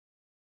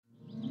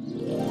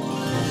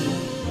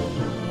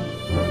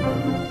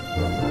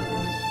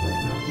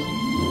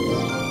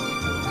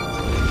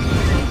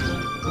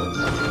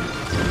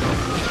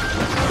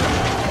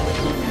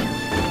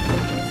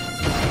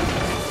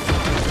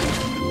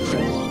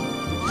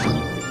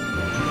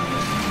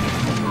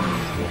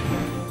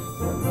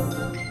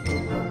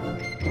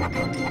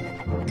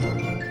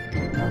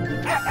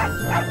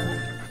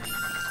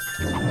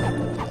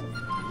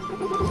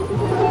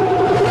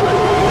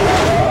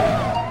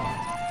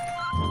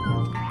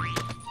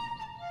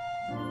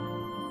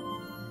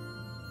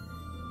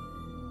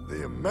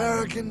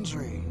American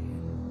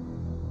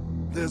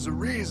dream. There's a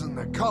reason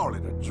they call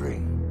it a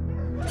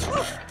dream.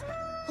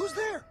 Who's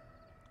there?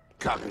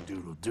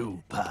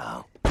 Cock-a-doodle-doo,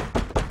 pal.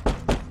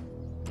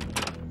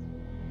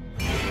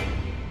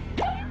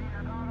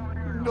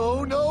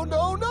 No, no,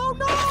 no, no,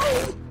 no!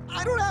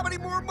 I don't have any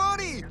more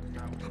money!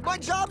 My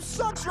job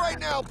sucks right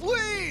now,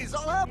 please!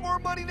 I'll have more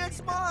money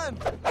next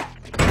month!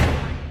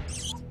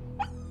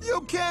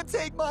 You can't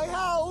take my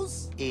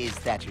house! Is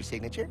that your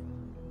signature?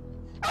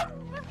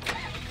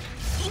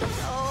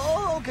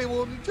 Oh, okay,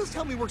 well, just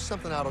help me work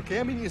something out, okay?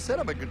 I mean, you said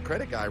I'm a good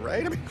credit guy,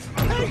 right? I mean,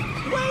 hey,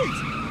 wait!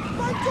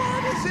 My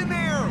dad is in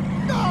there!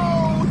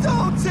 No,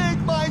 don't take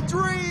my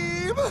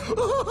dream!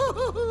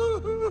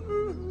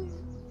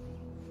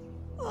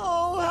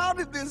 Oh, how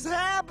did this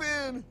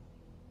happen?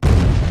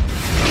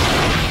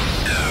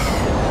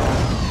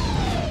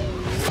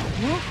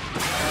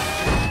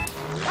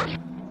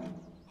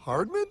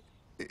 Hardman?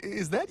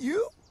 Is that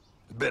you?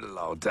 It's been a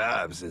long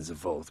time since the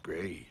 4th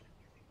grade.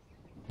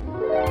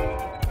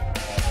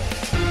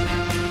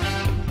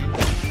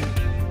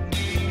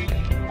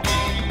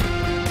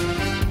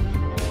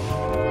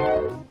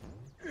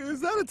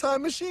 Is that a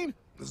time machine?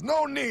 There's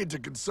no need to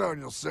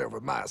concern yourself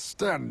with my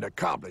astounding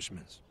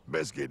accomplishments.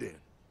 Best get in.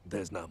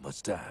 There's not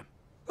much time.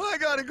 I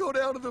gotta go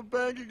down to the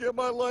bank and get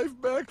my life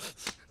back.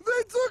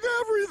 They took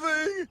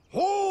everything.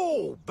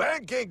 Oh,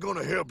 bank ain't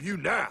gonna help you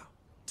now.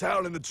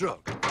 Towel in the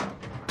trunk.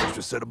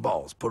 Extra set of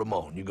balls. Put them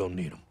on. You're gonna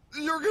need them.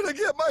 You're gonna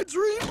get my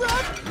dream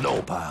back?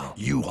 No, pal.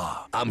 You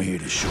are. I'm here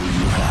to show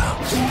you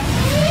how.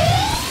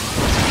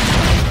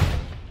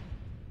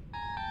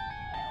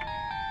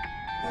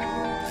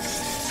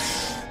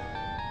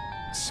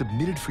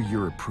 Submitted for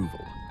your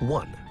approval.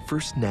 1.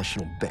 First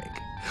National Bank.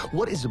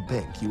 What is a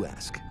bank, you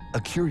ask?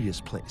 A curious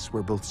place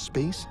where both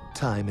space,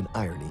 time, and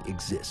irony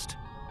exist.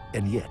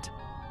 And yet,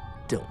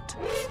 don't.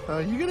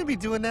 You gonna be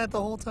doing that the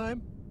whole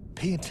time?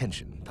 Pay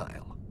attention,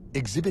 pile.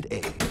 Exhibit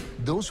A.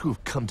 Those who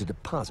have come to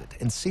deposit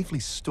and safely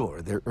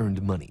store their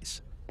earned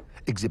monies.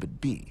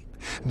 Exhibit B.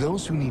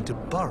 Those who need to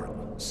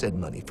borrow said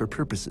money for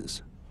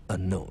purposes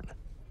unknown.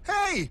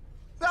 Hey,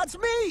 that's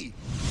me!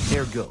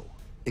 Ergo,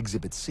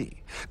 Exhibit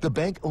C. The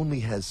bank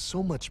only has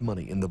so much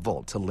money in the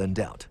vault to lend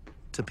out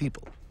to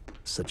people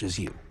such as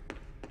you.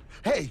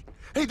 Hey,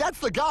 that's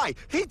the guy!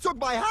 He took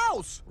my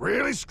house!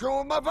 Really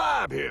screwing my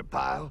vibe here,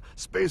 pal.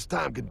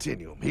 Space-time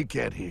continuum. He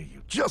can't hear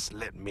you. Just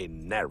let me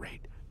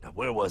narrate. Now,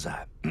 where was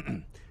I?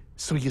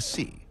 So you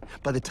see,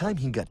 by the time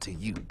he got to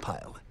you,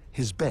 Pile,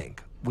 his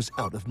bank was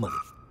out of money.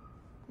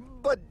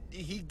 But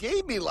he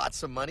gave me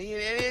lots of money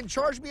and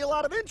charged me a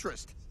lot of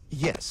interest.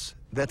 Yes,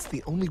 that's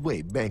the only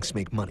way banks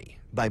make money,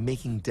 by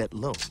making debt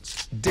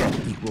loans. Debt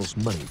equals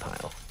money,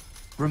 Pile.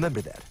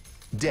 Remember that.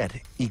 Debt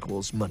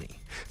equals money.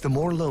 The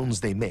more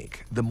loans they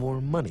make, the more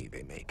money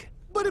they make.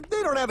 But if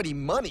they don't have any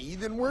money,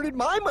 then where did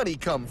my money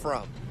come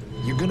from?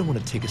 You're gonna want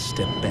to take a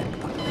step back,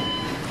 Pile.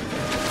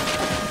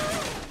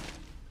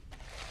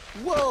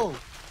 Whoa!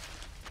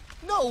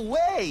 No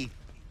way!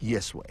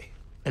 Yes way.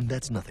 And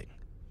that's nothing.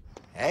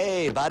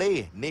 Hey,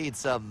 buddy, need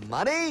some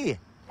money?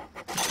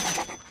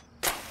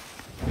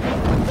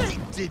 They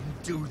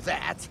didn't do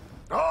that!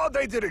 Oh,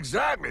 they did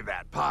exactly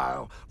that,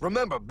 pal.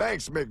 Remember,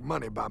 banks make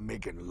money by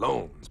making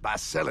loans, by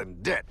selling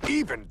debt,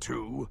 even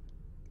to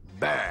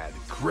bad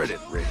credit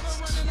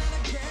risks.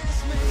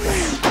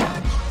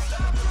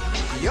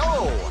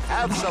 Yo,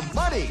 have some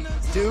money,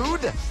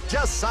 dude.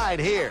 Just sign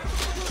here.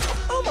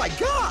 Oh my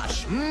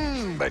gosh!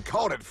 They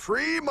called it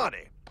free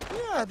money.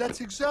 Yeah,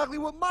 that's exactly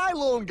what my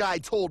loan guy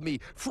told me.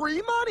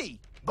 Free money!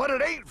 But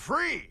it ain't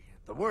free.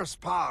 The worst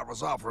part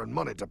was offering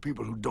money to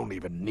people who don't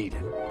even need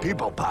it.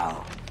 People,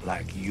 pal,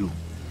 like you.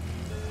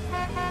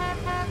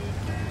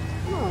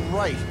 You're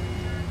right.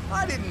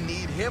 I didn't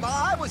need him.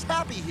 I was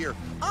happy here.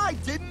 I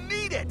didn't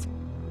need it.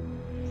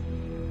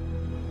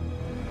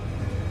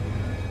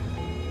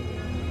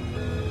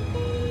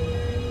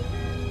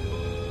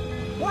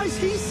 Why's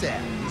he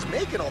sad? He's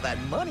making all that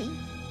money.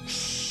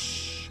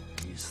 Shh.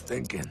 He's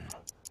thinking.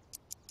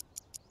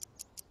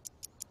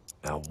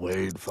 Now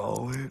wait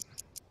for it.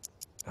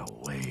 Now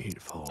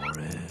wait for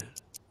it.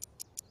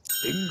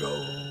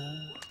 Bingo.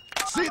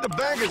 See, the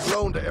bank is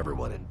loaned to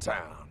everyone in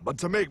town, but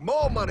to make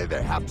more money,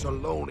 they have to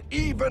loan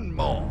even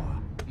more.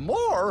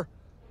 More?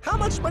 How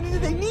much money do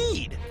they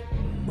need?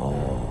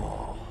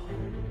 More.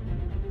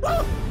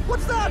 Oh,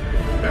 what's that?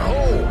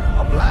 Behold,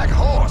 a black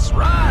horse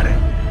riding.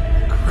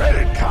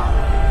 Credit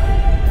card.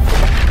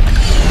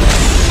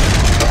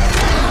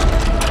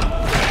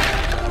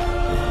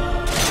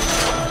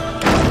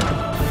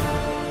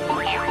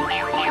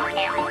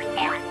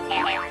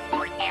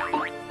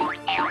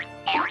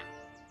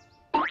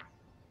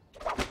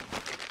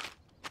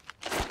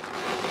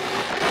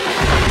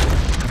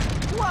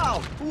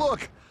 Wow,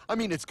 look. I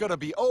mean, it's gonna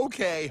be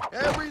okay.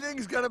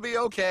 Everything's gonna be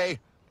okay.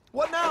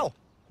 What now?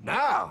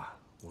 Now,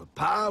 with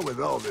power with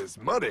all this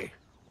money,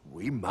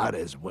 we might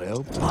as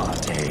well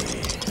party.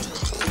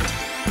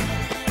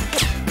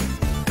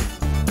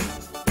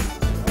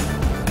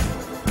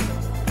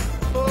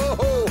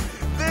 Oh,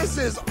 this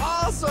is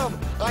awesome!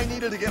 I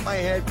needed to get my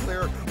head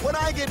clear. When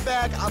I get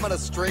back, I'm gonna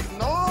straighten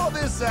all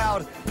this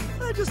out.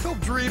 I just hope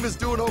Dream is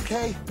doing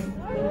okay.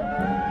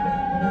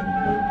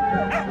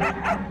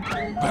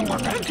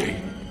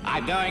 Pepperminty!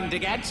 I'm going to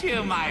get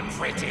you, my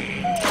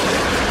pretty.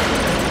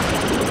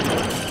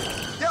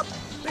 Yep,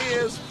 he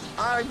is.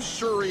 I'm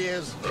sure he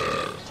is.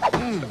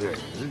 There,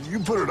 you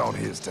put it on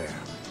his tab.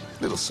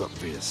 Little something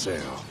for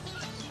yourself.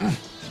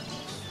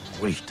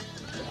 Wait.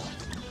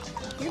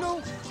 You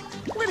know,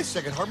 wait a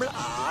second, Hartman.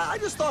 I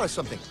just thought of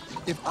something.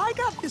 If I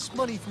got this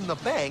money from the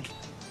bank,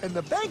 and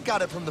the bank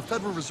got it from the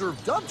Federal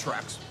Reserve dump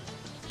trucks,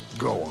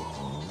 Go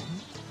on.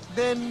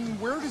 then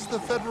where does the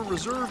Federal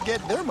Reserve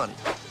get their money?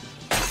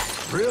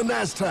 Real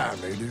nice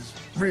time, ladies.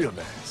 Real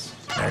nice.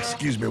 Now,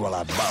 excuse me while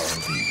I borrow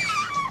these.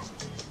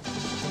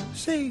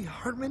 Say,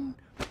 Hartman,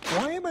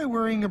 why am I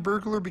wearing a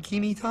burglar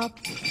bikini top?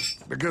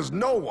 Because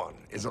no one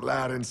is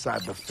allowed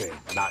inside the Fed.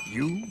 Not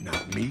you,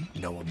 not me,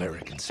 no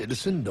American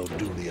citizen, no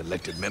duly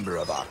elected member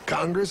of our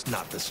Congress,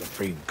 not the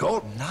Supreme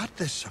Court. Not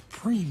the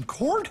Supreme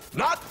Court?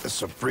 Not the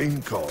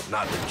Supreme Court,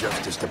 not the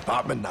Justice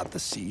Department, not the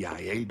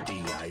CIA,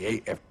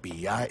 DIA,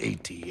 FBI,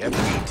 ATF,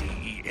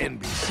 ETE,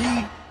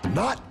 NBC,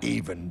 not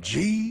even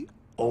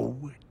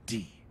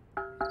G.O.D.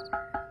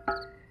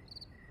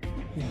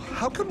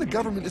 How come the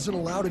government isn't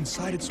allowed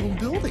inside its own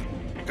building?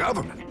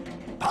 Government?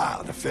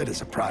 Pa, the Fed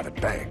is a private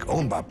bank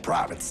owned by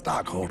private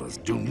stockholders.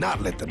 Do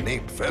not let the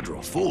name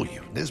Federal fool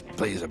you. This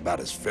place is about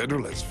as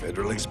federal as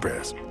Federal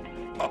Express.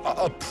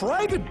 A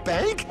private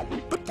bank?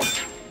 But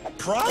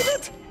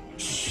private?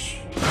 Shh.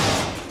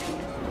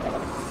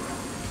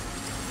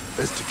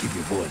 Best to keep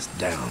your voice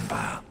down,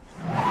 Pa.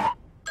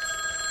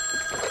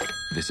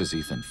 This is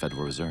Ethan,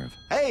 Federal Reserve.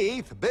 Hey,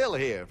 Eth, Bill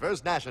here,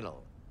 First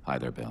National. Hi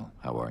there, Bill.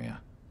 How are you?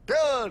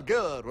 Good,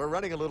 good. We're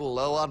running a little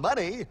low on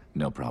money.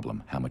 No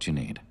problem. How much you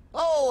need?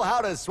 Oh,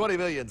 how does 20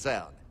 million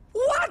sound?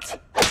 What?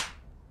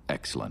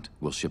 Excellent.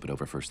 We'll ship it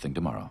over first thing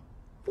tomorrow.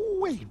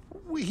 Wait,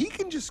 he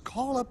can just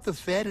call up the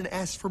Fed and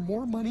ask for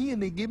more money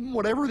and they give him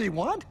whatever they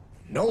want?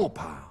 No,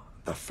 Pa.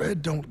 The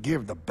Fed don't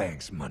give the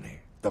banks money.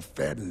 The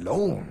Fed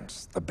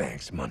loans the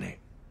banks money.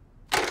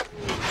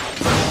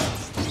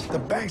 The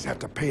banks have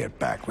to pay it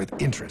back with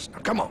interest. Now,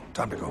 come on,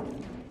 time to go.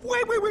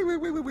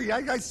 Wait.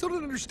 I still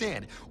don't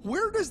understand.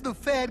 Where does the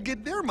Fed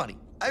get their money?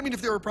 I mean,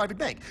 if they're a private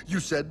bank. You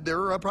said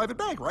they're a private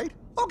bank, right?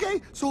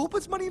 Okay, so who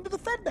puts money into the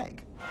Fed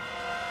bank?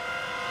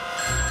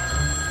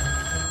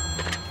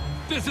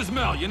 This is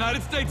Mel,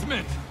 United States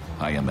Mint.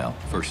 Hi, ML.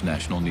 First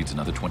National needs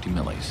another 20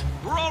 millis.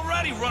 We're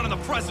already running the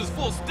presses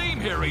full steam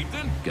here,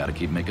 Ethan. Gotta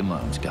keep making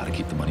loans. Gotta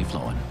keep the money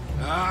flowing.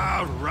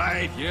 All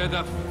right, you're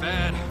the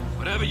Fed.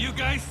 Whatever you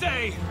guys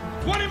say.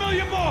 20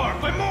 million more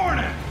by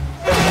morning.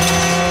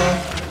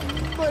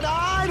 But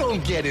I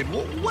don't get it.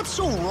 What's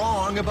so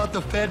wrong about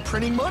the Fed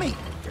printing money?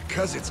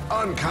 Because it's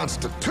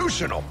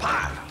unconstitutional,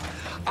 Pa.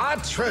 Our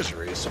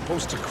Treasury is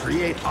supposed to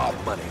create our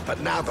money, but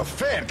now the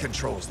Fed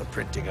controls the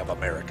printing of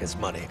America's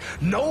money.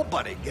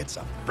 Nobody gets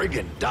a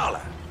friggin'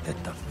 dollar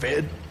that the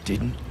Fed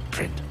didn't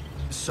print.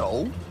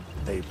 So?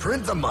 They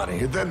print the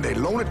money, then they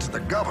loan it to the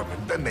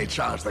government, then they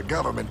charge the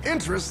government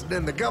interest,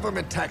 then the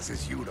government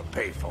taxes you to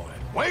pay for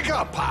it. Wake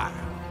up, Pa!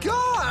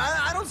 God,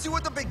 I don't see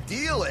what the big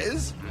deal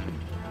is.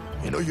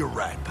 You know, you're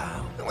right,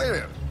 pal. Wait a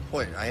minute.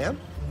 Wait, I am?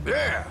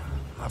 Yeah.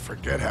 I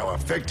forget how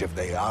effective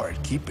they are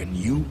at keeping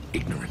you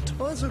ignorant.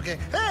 Well, that's okay.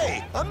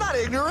 Hey, I'm not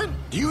ignorant.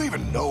 Do you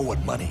even know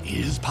what money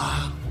is,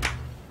 Pa?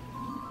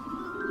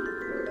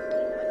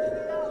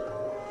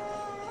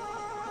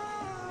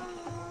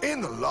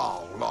 In the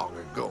long, long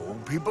ago,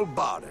 people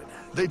bartered.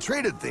 They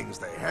traded things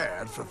they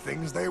had for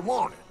things they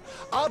wanted.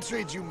 I'll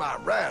trade you my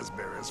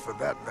raspberries for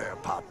that there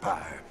pot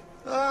pie.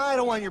 I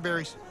don't want your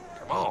berries.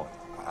 Come on,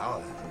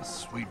 pal.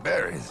 Sweet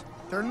berries.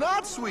 They're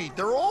not sweet.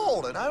 They're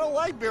old, and I don't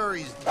like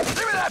berries. Give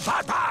me that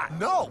pot pie!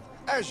 No.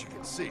 As you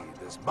can see,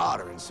 this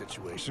bartering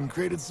situation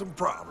created some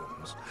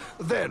problems.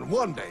 Then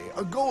one day,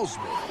 a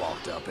goldsmith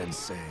walked up and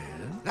said,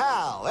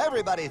 Now,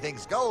 everybody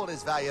thinks gold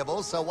is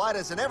valuable, so why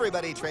doesn't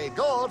everybody trade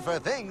gold for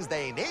things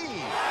they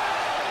need?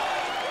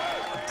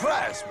 a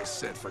price was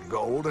set for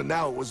gold, and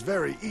now it was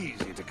very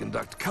easy to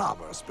conduct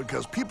commerce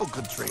because people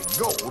could trade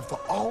gold for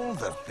all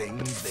the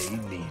things they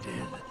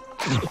needed.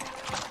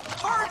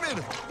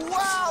 Hartman!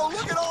 Wow,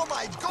 look at all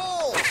my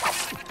gold!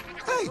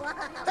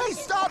 Hey,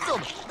 stop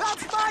them!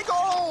 That's my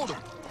gold!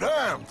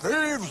 Damn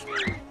thieves!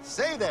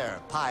 Say there,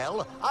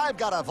 Pile. I've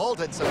got a vault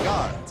and some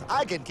guards.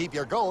 I can keep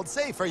your gold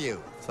safe for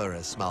you for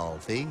a small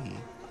fee.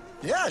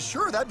 Yeah,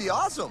 sure, that'd be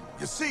awesome.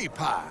 You see,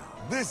 Pile,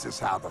 this is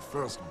how the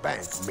first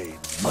bank made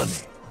money.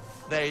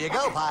 There you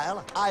go,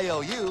 Pile. I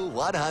owe you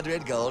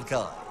 100 gold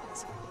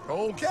coins.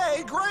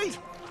 Okay, great.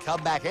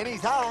 Come back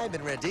anytime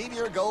and redeem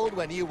your gold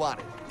when you want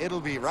it.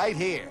 It'll be right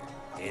here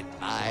in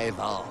my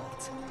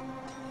vault.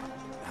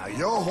 Now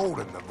you're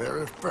holding the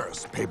very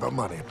first paper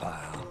money,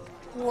 Pile.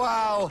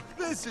 Wow,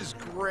 this is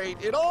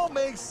great. It all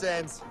makes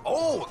sense.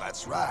 Oh,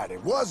 that's right.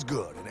 It was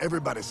good, and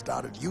everybody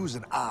started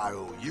using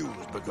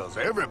IOUs because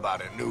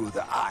everybody knew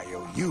the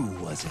IOU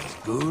was as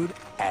good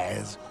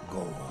as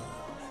gold.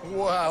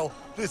 Wow,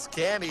 this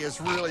candy is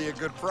really a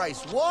good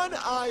price. 1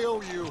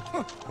 IOU.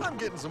 I'm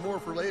getting some more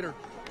for later.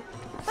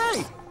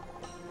 Hey,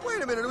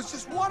 wait a minute, it was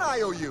just 1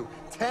 IOU.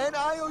 10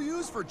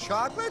 IOUs for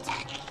chocolate?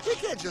 You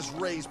can't just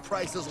raise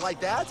prices like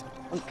that.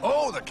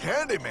 Oh, the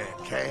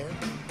Candyman can.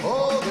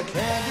 Oh, the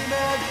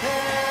Candyman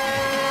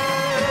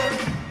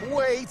can!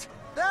 Wait,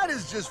 that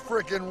is just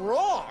frickin'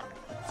 wrong.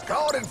 It's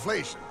called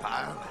inflation,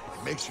 pal.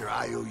 It makes your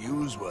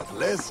IOUs worth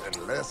less and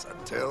less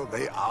until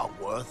they are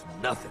worth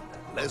nothing.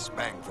 Less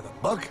bang for the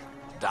buck.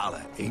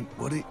 Dollar ain't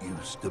what it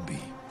used to be.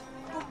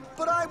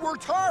 But I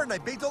worked hard and I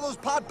baked all those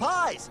pot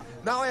pies.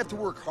 Now I have to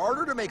work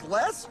harder to make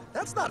less?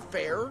 That's not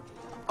fair.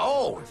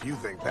 Oh, if you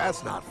think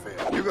that's not fair,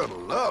 you're gonna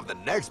love the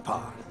next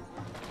part.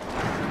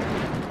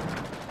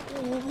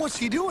 What's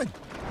he doing?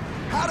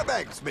 How do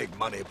banks make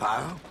money,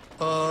 pal?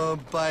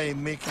 By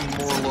making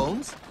more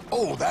loans?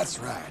 Oh, that's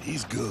right.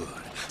 He's good.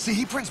 See,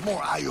 he prints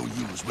more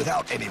IOUs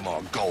without any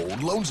more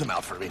gold, loans them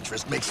out for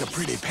interest, makes a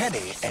pretty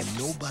penny, and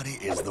nobody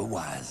is the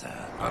wiser.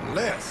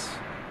 Unless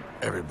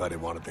everybody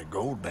wanted their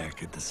gold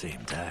back at the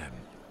same time.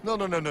 No.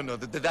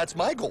 That's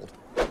my gold.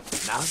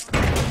 Not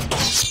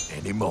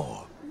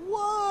anymore.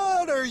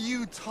 What are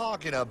you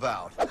talking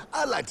about?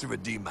 I'd like to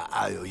redeem my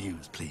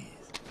IOUs, please.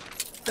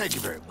 Thank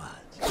you very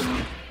much.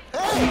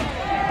 Hey!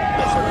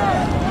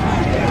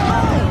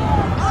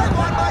 I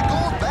want my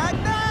gold back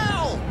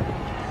now!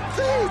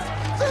 Thief!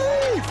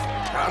 Thief!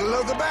 Gotta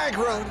love the bank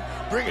run,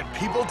 bringing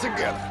people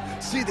together.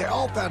 See, they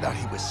all found out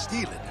he was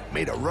stealing,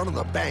 made a run on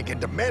the bank, and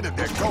demanded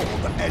their gold.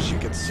 But as you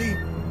can see,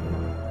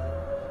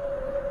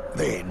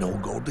 there ain't no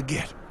gold to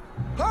get.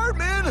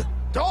 Hardman!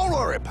 Don't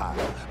worry, pal.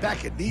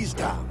 Back in these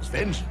times,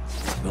 vengeance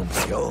will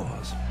be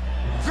yours.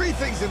 3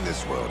 things in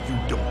this world you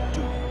don't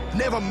do.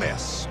 Never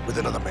mess with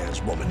another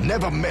man's woman.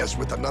 Never mess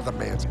with another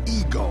man's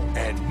ego.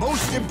 And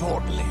most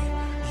importantly,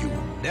 you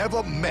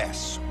never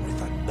mess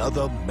with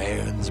another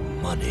man's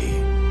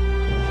money.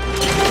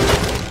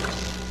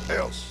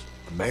 Else,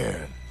 the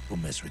man will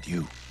mess with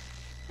you.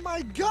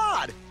 My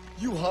God!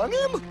 You hung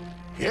him?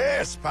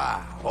 Yes,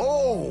 pal.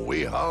 Oh,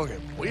 we hung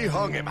him. We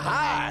hung him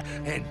high.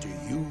 And do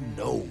you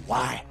know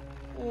why?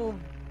 Well,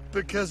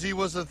 because he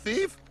was a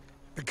thief?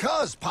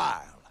 Because,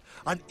 pal,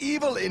 an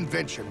evil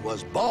invention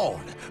was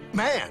born.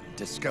 Man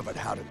discovered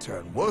how to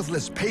turn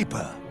worthless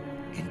paper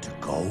into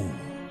gold.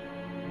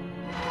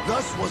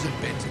 Thus was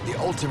invented the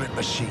ultimate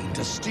machine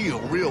to steal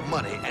real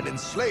money and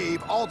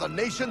enslave all the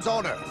nations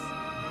on Earth.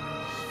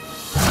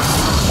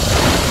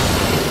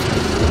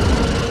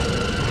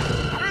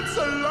 It's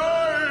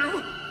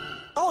alive!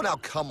 Oh, now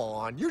come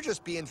on. You're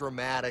just being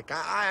dramatic.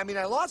 I mean,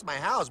 I lost my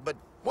house, but...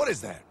 What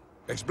is that?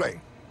 Explain.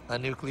 A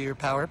nuclear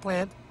power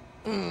plant?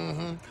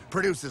 Mm-hmm.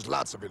 Produces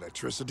lots of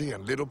electricity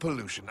and little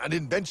pollution. An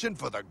invention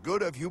for the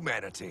good of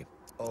humanity.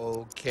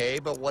 Okay,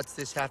 but what's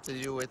this have to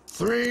do with...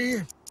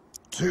 3,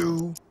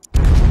 2...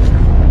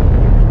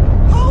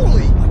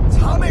 Holy!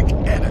 Atomic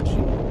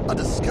energy. A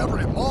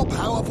discovery more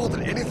powerful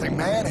than anything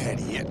man had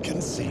yet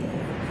conceived.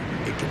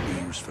 It can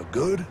be used for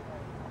good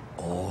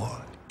or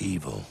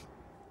evil.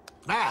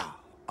 Now,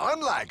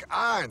 unlike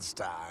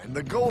Einstein,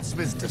 the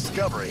goldsmith's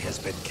discovery has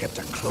been kept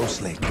a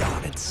closely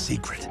guarded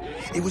secret.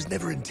 It was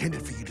never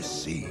intended for you to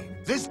see.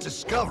 This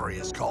discovery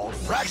is called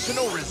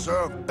fractional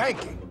reserve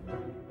banking.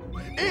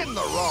 In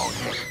the wrong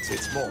hands,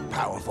 it's more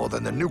powerful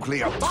than the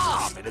nuclear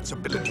bomb in its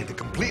ability to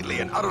completely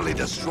and utterly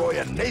destroy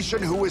a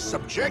nation who is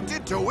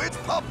subjected to its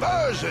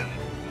perversion.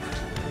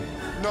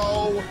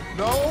 No.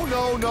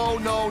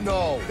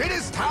 It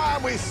is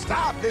time we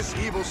stop this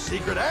evil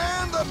secret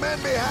and the men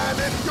behind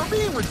it. You're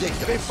being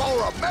ridiculous.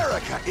 Before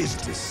America is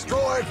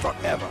destroyed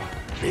forever.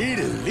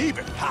 Believe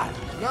it, Pilot.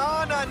 No.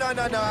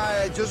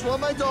 I just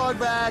want my dog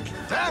back.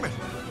 Damn it.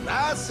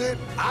 That's it.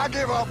 I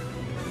give up.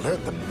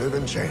 Let them live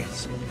in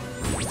chains.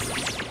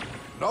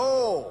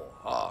 No,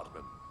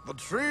 Hardman. The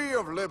tree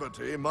of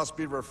liberty must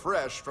be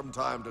refreshed from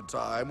time to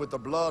time with the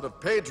blood of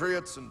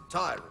patriots and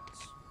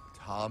tyrants.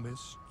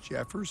 Thomas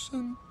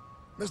Jefferson?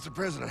 Mr.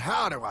 President,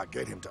 how do I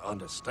get him to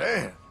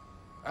understand?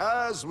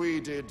 As we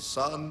did,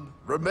 son,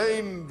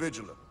 remain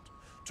vigilant.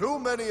 Too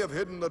many have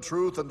hidden the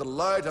truth, and the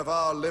light of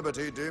our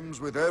liberty dims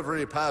with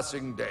every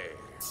passing day.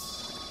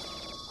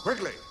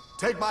 Quickly,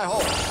 take my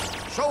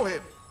horse. Show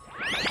him.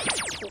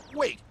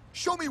 Wait,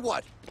 show me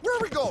what? Where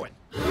are we going?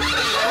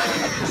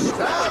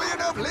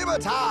 Stallion of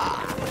Liberty!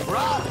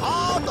 Brought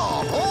on the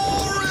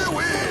hoary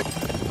wind!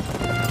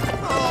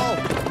 Oh,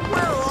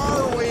 where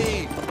are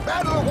we?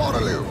 Battle of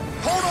Waterloo!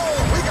 Hold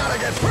on, we gotta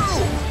get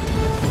through!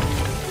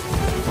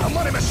 A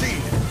money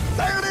machine!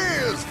 There it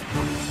is!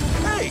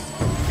 Hey,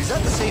 is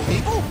that the same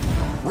people?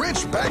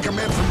 Rich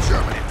bankermen from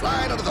Germany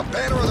flying under the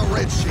banner of the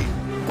Red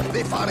Shield.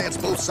 They finance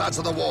both sides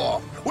of the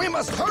war. We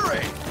must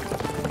hurry!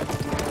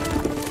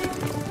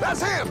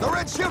 That's him, the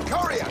Red Shield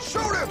courier!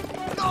 Shoot him!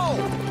 No,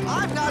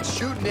 I'm not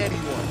shooting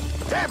anyone.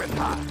 Damn it,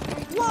 Pop.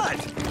 What?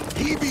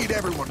 He beat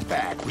everyone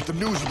back with the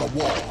news of the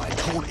war and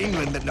told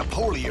England that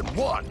Napoleon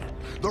won.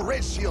 The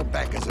Red Shield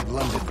bankers in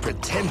London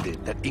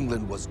pretended that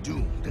England was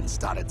doomed and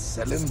started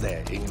selling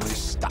their English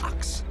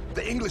stocks.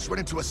 The English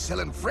went into a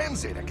selling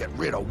frenzy to get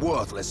rid of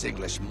worthless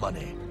English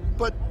money.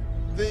 But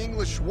The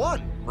English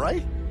won,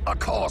 right? Of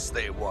course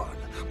they won.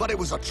 But it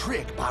was a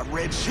trick by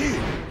Red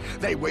Shield.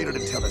 They waited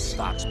until the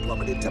stocks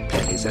plummeted to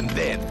pennies and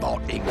then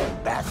bought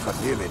England back for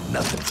nearly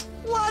nothing.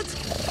 What?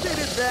 They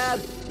did that?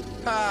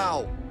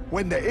 How?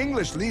 When the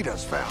English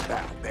leaders found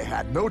out, they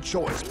had no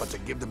choice but to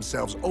give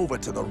themselves over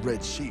to the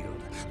Red Shield.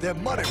 Their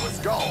money was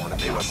gone, and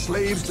they were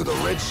slaves to the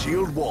Red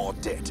Shield war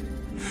debt.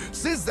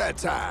 Since that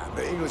time,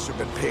 the English have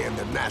been paying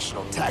their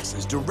national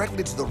taxes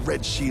directly to the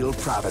Red Shield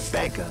private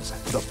bankers.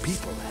 The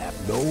people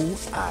have no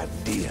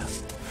idea.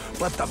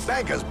 But the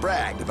bankers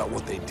bragged about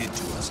what they did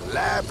to us,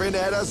 laughing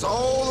at us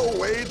all the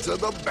way to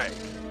the bank.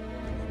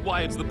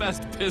 Why, it's the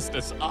best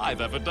business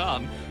I've ever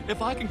done.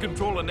 If I can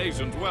control a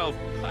nation's wealth,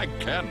 I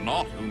care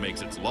not who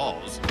makes its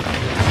laws.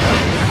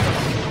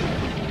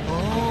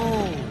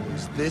 Oh,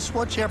 is this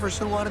what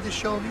Jefferson wanted to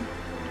show me?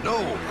 No,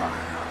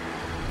 Pyle.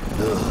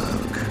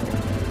 Look.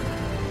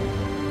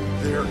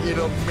 They're in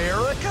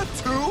America,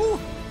 too?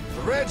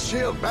 The Red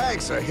Shield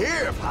banks are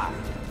here, Pyle.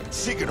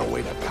 Seeking a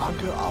way to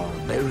conquer our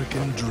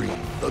American dream.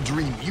 The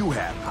dream you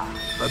have, Pyle.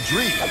 The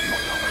dream of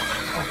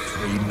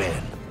free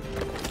men.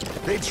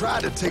 They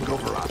tried to take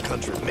over our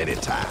country many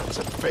times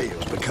and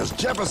failed because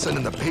Jefferson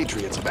and the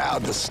Patriots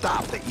vowed to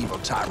stop the evil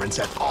tyrants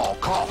at all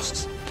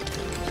costs.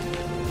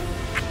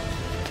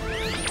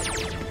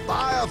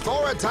 By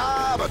authority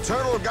of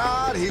eternal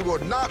God, he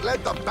would not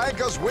let the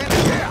bankers win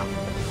again.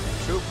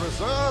 To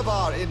preserve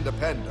our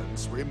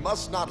independence, we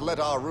must not let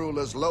our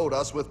rulers load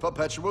us with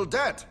perpetual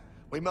debt.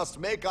 We must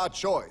make our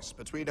choice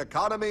between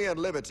economy and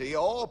liberty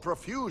or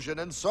profusion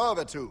and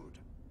servitude.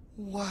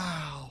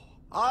 Wow.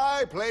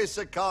 I place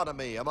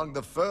economy among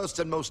the first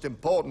and most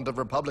important of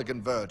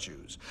Republican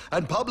virtues,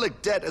 and public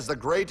debt is the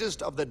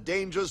greatest of the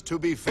dangers to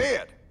be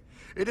feared.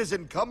 It is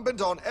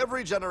incumbent on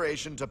every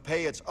generation to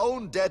pay its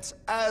own debts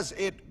as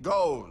it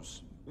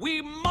goes.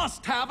 We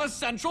must have a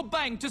central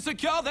bank to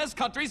secure this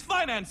country's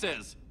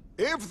finances.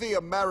 If the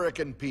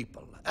American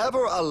people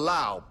ever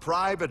allow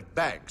private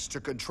banks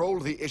to control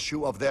the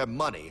issue of their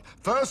money,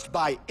 first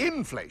by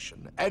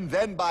inflation and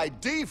then by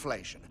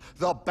deflation,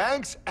 the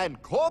banks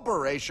and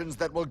corporations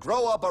that will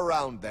grow up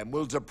around them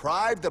will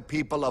deprive the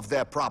people of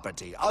their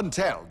property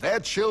until their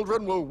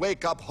children will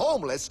wake up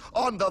homeless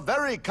on the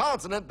very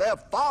continent their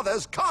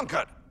fathers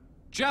conquered.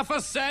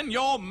 Jefferson,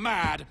 you're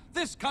mad.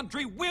 This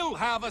country will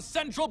have a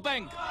central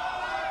bank.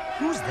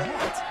 Who's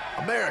that?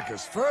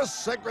 America's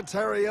first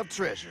Secretary of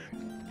Treasury.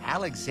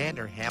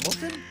 Alexander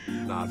Hamilton?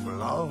 Not for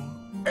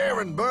long.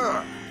 Aaron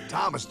Burr,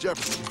 Thomas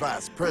Jefferson's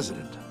vice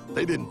president.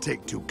 They didn't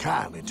take too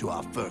kindly to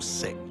our first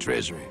Sec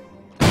Treasury.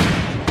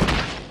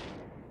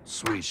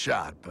 Sweet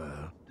shot,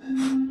 Burr.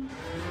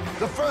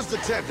 The first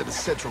attempt at a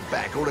central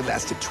bank only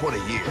lasted 20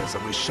 years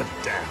and we shut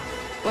it down.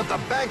 But the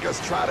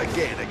bankers tried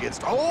again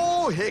against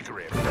Old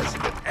Hickory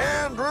President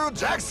Andrew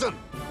Jackson.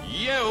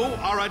 You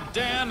are a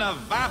den of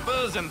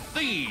vipers and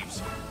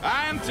thieves.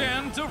 I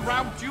intend to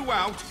rout you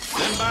out.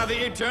 Then by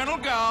the eternal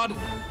God,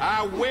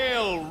 I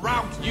will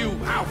rout you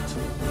out.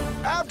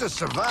 After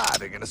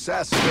surviving an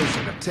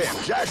assassination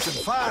attempt,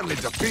 Jackson finally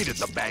defeated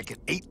the bank in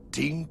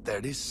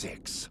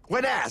 1836.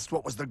 When asked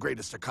what was the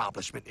greatest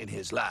accomplishment in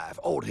his life,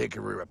 Old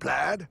Hickory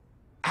replied,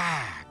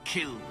 I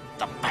killed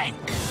the bank.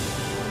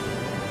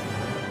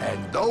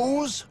 and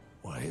those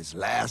were his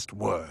last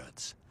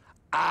words.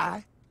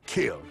 I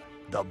killed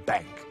the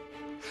bank.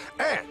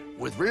 And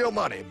with real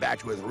money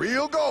backed with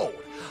real gold,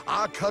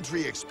 our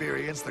country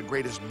experienced the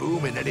greatest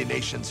boom in any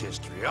nation's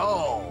history.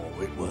 Oh,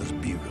 it was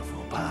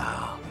beautiful,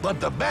 pal. But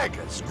the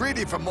bankers,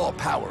 greedy for more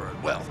power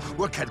and wealth,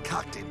 were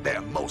concocting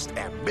their most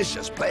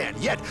ambitious plan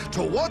yet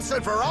to once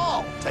and for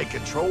all take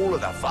control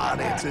of the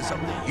finances of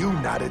the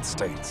United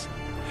States.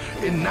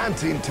 In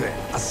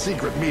 1910, a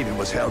secret meeting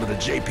was held at a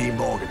J.P.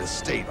 Morgan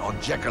estate on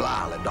Jekyll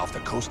Island off the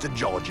coast of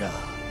Georgia.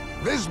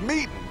 This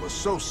meeting was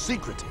so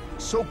secretive,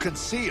 so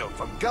concealed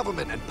from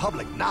government and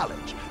public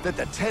knowledge that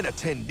the 10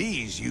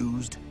 attendees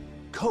used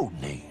code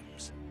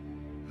names.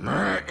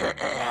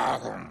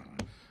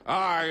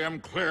 I am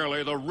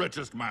clearly the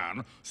richest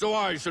man, so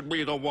I should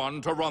be the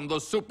one to run the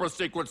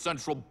super-secret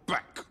central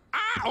bank.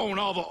 I own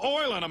all the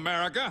oil in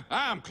America.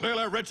 I'm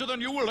clearly richer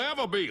than you will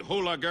ever be,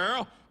 hula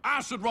girl.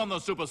 I should run the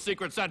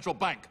super-secret central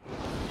bank.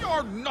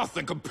 You're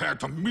nothing compared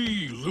to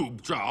me,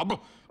 lube job.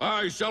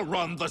 I shall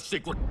run the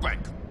secret bank.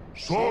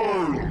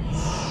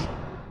 Silence!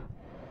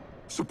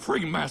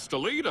 Supreme Master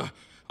Leader,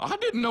 I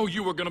didn't know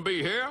you were gonna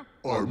be here.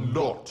 I'm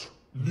not.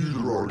 Neither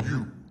are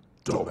you,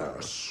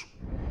 dumbass.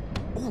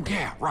 Oh,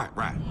 yeah,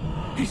 right.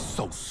 He's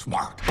so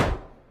smart.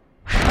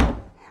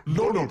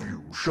 None of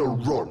you shall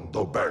run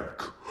the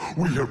bank.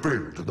 We have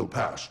failed in the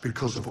past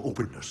because of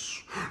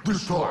openness.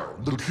 This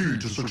time, the key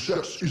to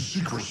success is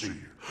secrecy.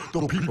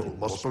 The people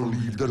must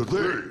believe that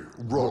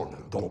they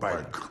run the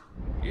bank.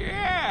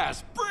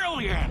 Yes,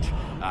 brilliant!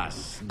 A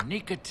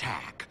sneak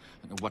attack.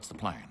 What's the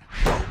plan?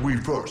 We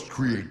first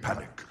create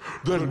panic,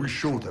 then we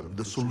show them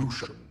the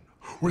solution.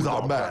 With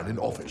our man in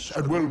office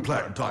and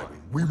well-planned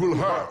timing, we will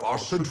have our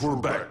central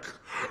bank.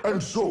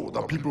 And so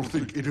the people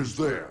think it is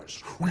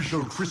theirs. We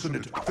shall christen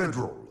it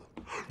Federal.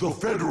 The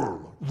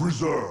Federal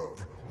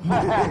Reserve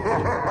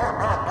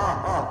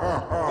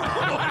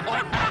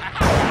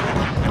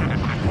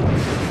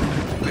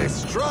They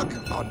struck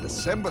on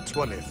December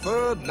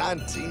 23rd,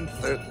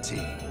 1913.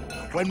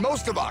 When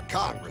most of our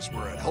Congress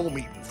were at home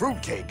eating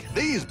fruitcake,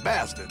 these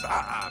bastards,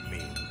 I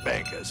mean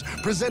bankers,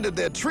 presented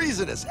their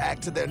treasonous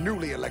act to their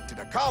newly elected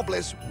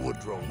accomplice,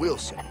 Woodrow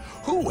Wilson,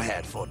 who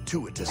had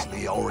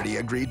fortuitously already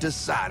agreed to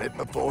sign it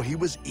before he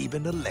was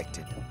even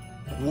elected.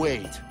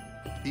 Wait,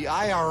 the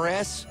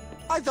IRS?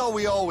 I thought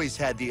we always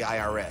had the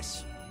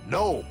IRS.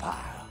 No, pal.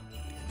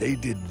 They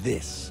did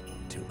this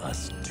to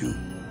us too.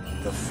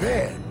 The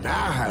Fed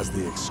now has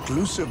the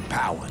exclusive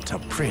power to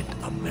print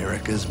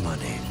America's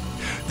money.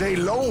 They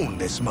loan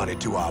this money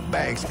to our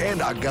banks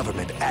and our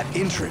government at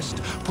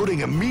interest, putting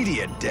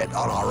immediate debt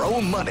on our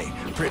own money,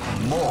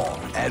 printing more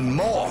and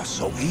more,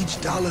 so each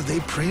dollar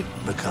they print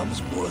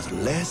becomes worth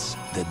less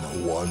than the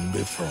one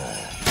before.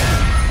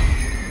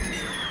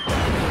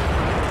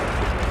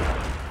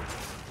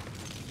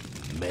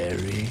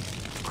 Merry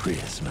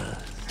Christmas.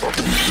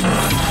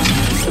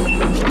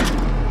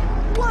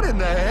 What in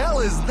the hell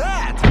is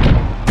that?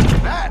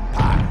 That,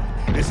 pal,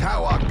 is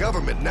how our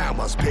government now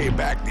must pay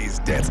back these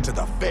debts to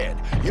the Fed.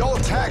 Your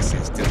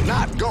taxes do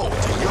not go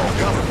to your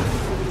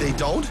government. They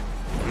don't?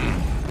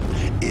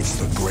 It's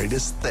the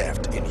greatest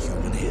theft in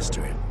human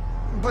history.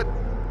 But,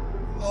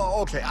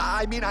 oh, okay,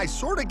 I mean, I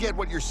sort of get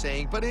what you're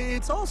saying, but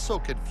it's all so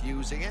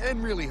confusing.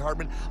 And really,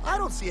 Hartman, I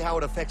don't see how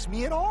it affects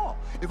me at all.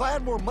 If I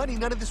had more money,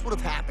 none of this would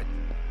have happened.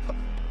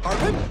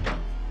 Hartman?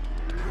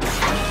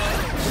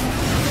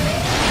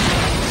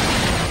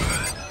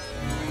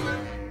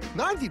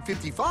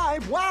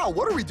 1955? Wow,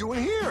 what are we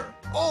doing here?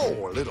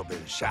 Oh, a little bit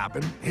of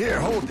shopping. Here,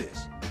 hold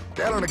this.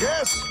 Gallon of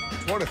gas,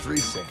 23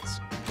 cents.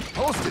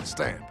 Postage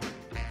stamp,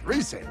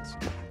 3 cents.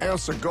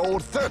 Ounce of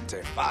gold,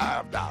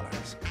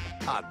 $35.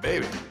 Hot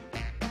baby,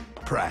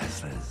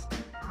 priceless.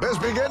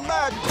 Best be getting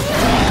back.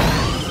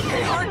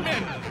 Hey,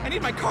 Hartman! I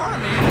need my car,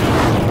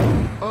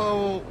 man!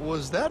 Oh,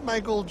 was that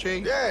Michael J?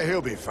 Yeah,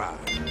 he'll be fine.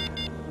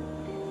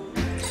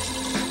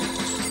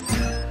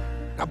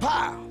 Now,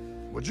 pal,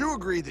 would you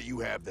agree that you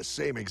have the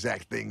same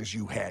exact things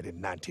you had in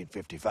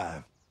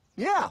 1955?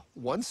 Yeah,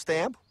 1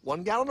 stamp,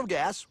 1 gallon of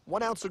gas,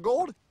 1 ounce of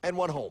gold, and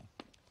 1 home.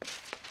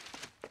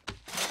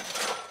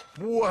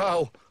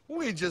 Wow,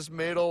 we just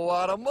made a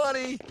lot of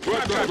money.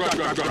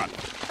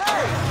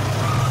 Hey!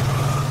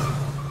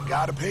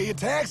 Gotta pay your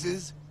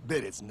taxes.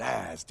 Bet it's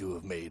nice to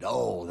have made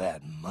all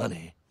that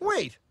money.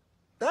 Wait,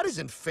 that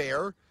isn't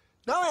fair.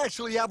 Now I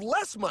actually have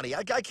less money.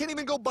 I can't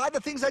even go buy the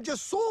things I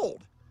just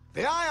sold.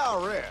 The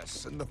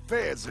IRS and the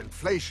Fed's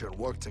inflation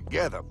work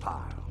together,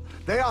 pal.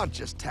 They aren't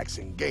just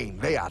taxing gain,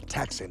 they are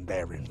taxing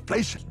their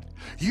inflation.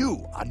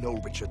 You are no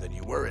richer than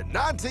you were in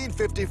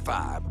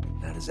 1955.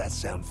 Now, does that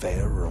sound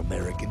fair or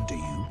American to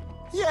you?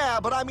 Yeah,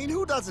 but I mean,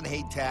 who doesn't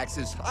hate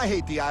taxes? I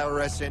hate the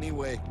IRS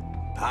anyway.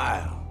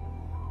 Pal,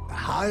 the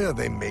higher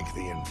they make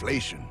the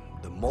inflation,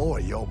 the more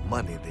your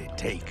money they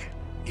take.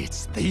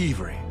 It's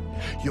thievery.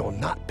 You're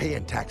not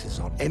paying taxes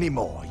on any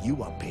more.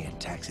 You are paying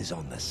taxes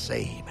on the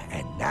same.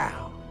 And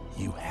now,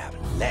 you have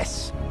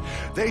less.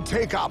 They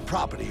take our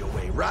property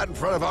away right in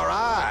front of our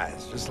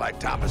eyes, just like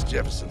Thomas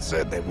Jefferson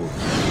said they would.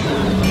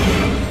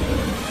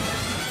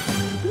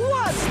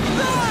 What's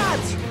that?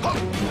 Oh,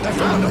 they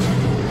found us!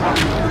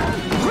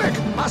 Quick,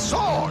 my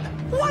sword!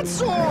 What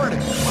sword? We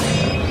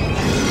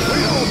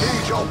don't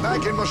need your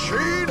banking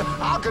machine!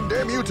 I'll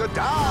condemn you to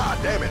die,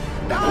 damn it!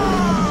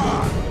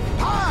 Die!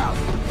 Pile!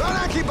 The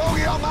Yankee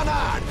bogey on my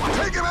 9!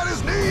 Take him at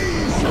his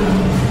knees!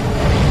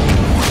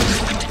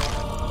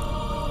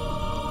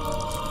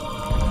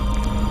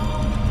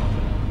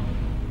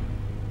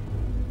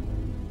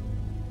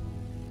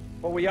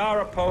 For we are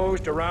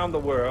opposed around the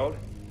world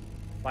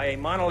by a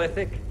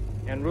monolithic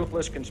and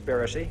ruthless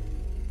conspiracy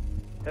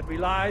that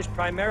relies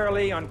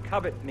primarily on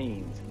covert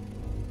means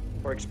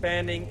for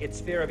expanding its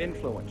sphere of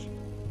influence.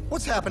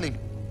 What's happening?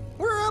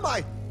 Where am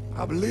I?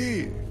 I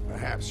believe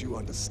perhaps you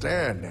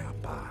understand now,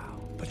 pal,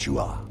 but you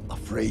are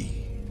afraid.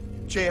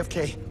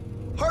 JFK.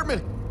 Hartman,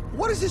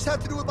 what does this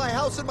have to do with my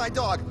house and my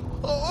dog?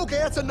 Oh, okay,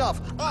 that's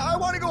enough. I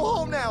want to go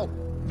home now.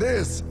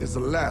 This is the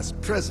last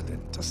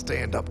president to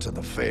stand up to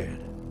the Fed.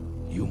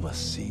 You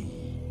must see.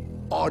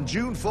 On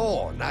June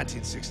 4,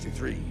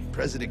 1963,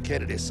 President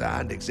Kennedy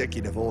signed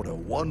Executive Order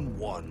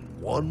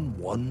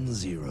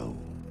 11110.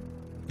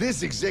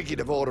 This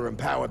executive order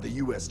empowered the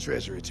U.S.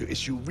 Treasury to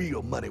issue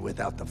real money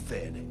without the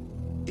Fed.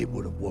 It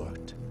would have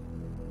worked.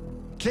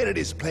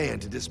 Kennedy's plan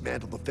to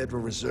dismantle the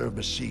Federal Reserve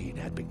machine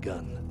had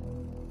begun.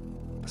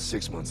 But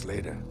 6 months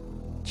later,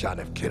 John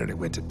F. Kennedy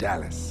went to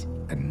Dallas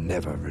and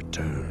never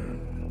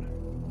returned.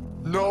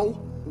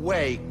 No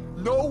way.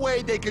 No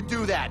way they could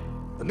do that.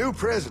 The new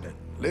president,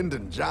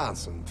 Lyndon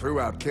Johnson,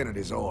 threw out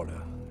Kennedy's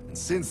order. And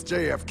since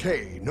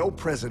JFK, no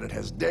president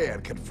has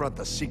dared confront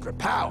the secret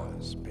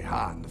powers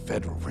behind the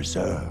Federal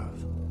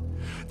Reserve.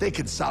 They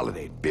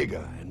consolidate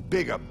bigger and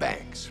bigger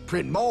banks,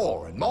 print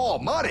more and more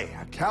money,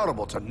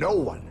 accountable to no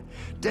one,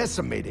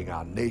 decimating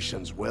our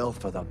nation's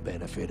wealth for the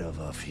benefit of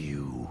a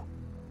few.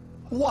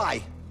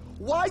 Why?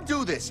 Why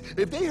do this?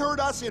 If they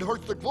hurt us, it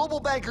hurts the global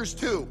bankers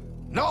too.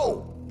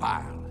 No,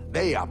 pal.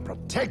 They are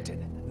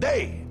protected.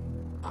 They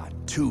are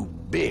too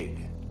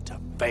big to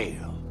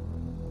fail.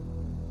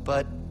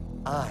 But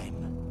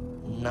I'm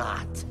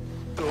not.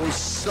 Those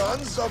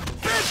sons of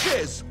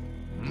bitches!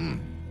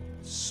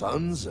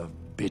 Sons of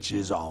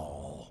bitches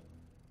all.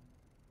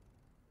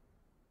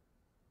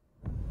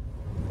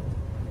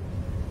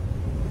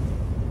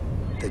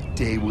 The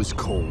day was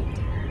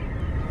cold.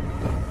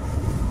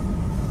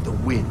 The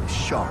wind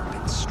sharp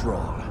and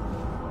strong.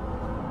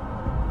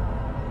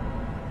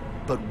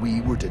 But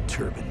we were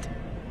determined.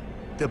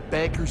 The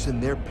bankers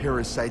and their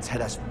parasites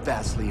had us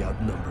vastly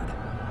outnumbered,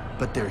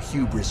 but their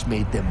hubris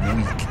made them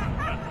weak.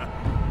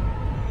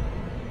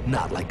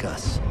 Not like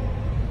us.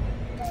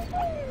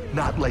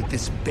 Not like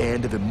this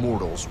band of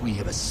immortals we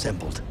have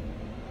assembled.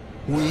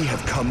 We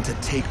have come to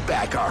take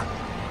back our...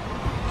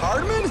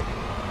 Hardman?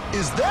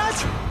 Is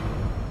that?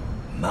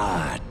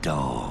 My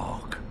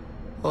dog.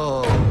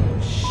 Oh,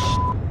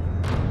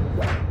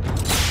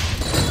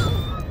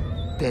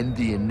 Then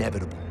the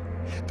inevitable.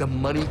 The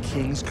Money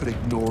Kings could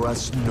ignore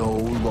us no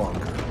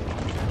longer.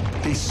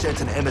 They sent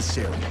an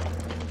emissary,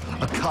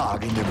 a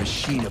cog in their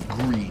machine of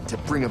greed to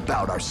bring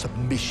about our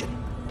submission.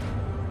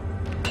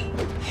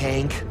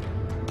 Hank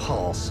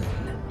Paulson.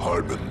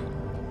 Hardman,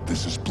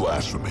 this is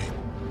blasphemy.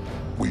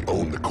 We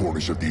own the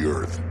corners of the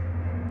earth.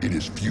 It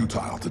is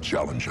futile to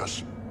challenge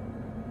us.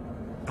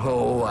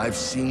 Oh, I've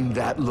seen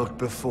that look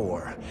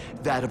before.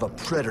 That of a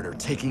predator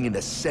taking in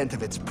the scent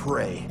of its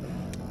prey.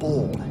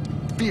 Bold,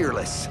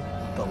 fearless,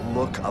 the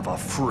look of a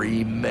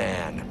free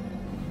man.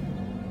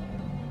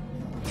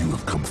 You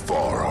have come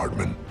far,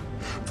 Hardman.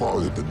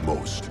 Farther than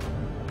most.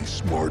 Be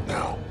smart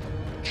now.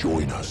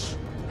 Join us.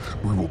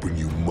 We will bring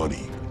you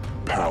money,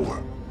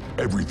 power,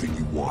 everything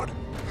you want.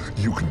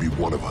 You can be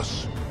one of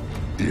us,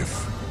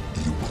 if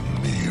you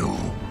will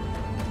kneel.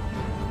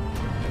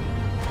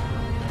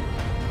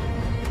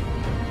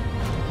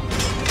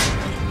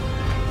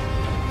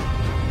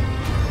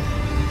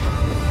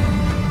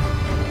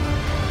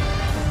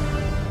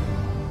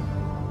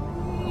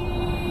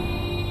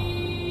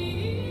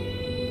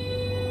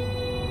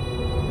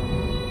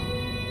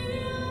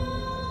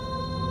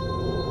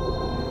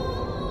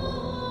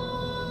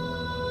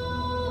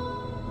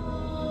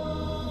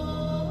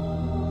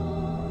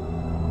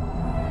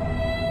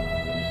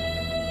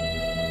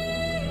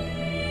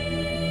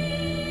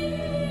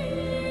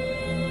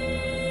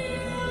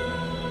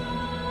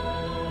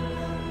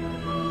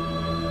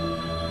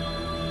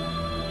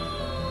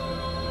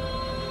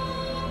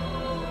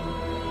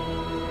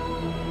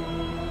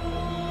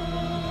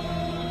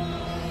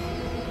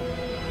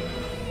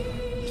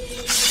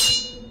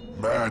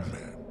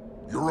 Madman.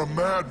 You're a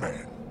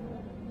madman.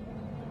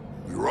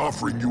 We're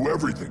offering you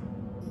everything.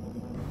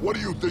 What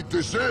do you think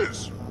this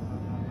is?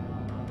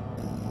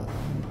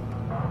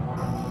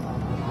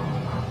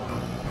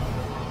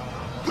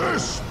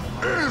 This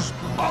is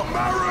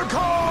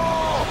America!